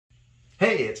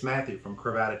Hey, it's Matthew from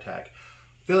Cravat Attack.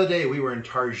 The other day we were in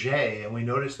Target and we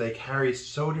noticed they carry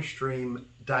Sodastream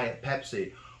Diet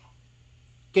Pepsi.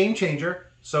 Game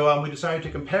changer. So we decided to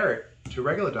compare it to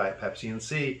regular Diet Pepsi and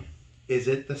see, is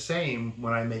it the same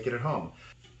when I make it at home?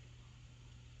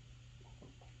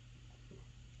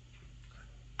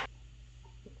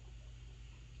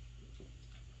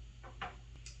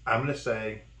 I'm going to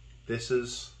say this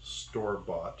is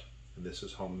store-bought and this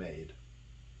is homemade.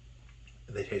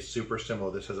 They taste super similar.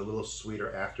 This has a little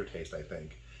sweeter aftertaste, I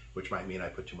think, which might mean I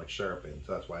put too much syrup in,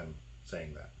 so that's why I'm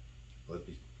saying that. Let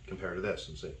me compare to this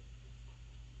and see.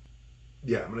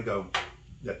 Yeah, I'm gonna go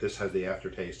that this has the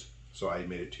aftertaste, so I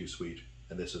made it too sweet,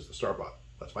 and this is the store-bought.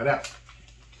 Let's find out.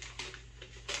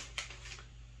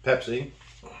 Pepsi,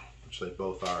 which they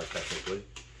both are technically.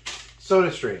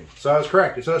 Sodastream. So I was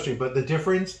correct, it's Sodastream, but the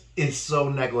difference is so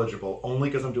negligible. Only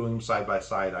because I'm doing them side by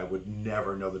side, I would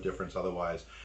never know the difference otherwise.